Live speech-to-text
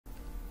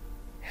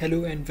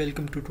Hello and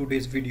welcome to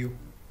today's video.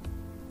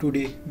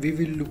 Today we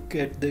will look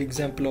at the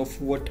example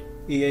of what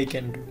AI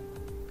can do.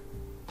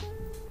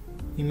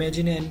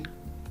 Imagine a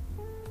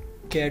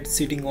cat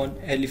sitting on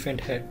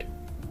elephant head.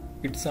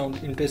 It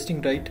sounds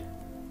interesting, right?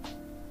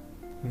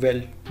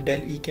 Well,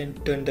 DALL-E can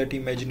turn that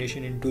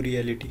imagination into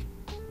reality.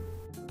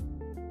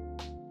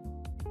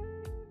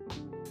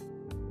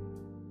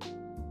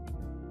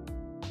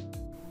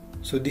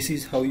 So this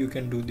is how you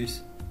can do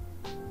this.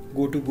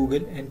 Go to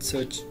Google and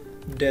search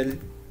DALL-E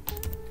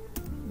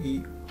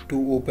to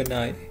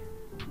OpenAI.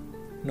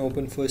 Now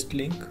open first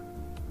link.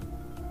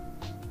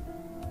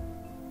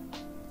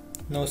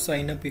 Now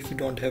sign up if you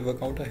don't have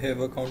account. I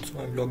have account, so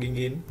I'm logging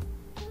in.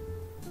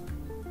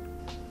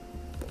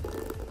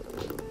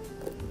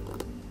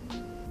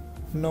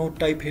 Now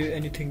type here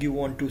anything you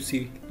want to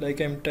see. Like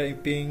I'm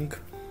typing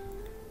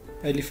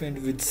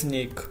elephant with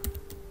snake.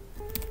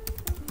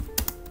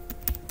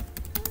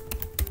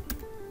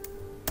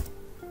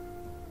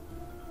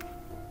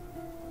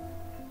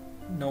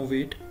 Now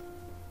wait.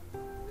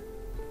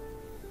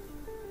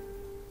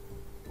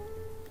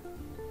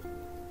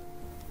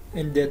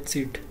 And that's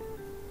it.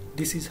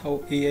 This is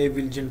how AI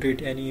will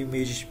generate any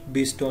image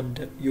based on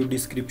your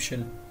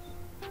description.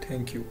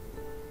 Thank you.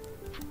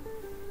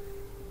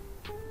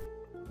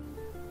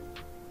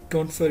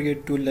 Don't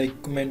forget to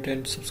like, comment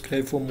and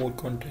subscribe for more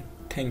content.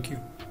 Thank you.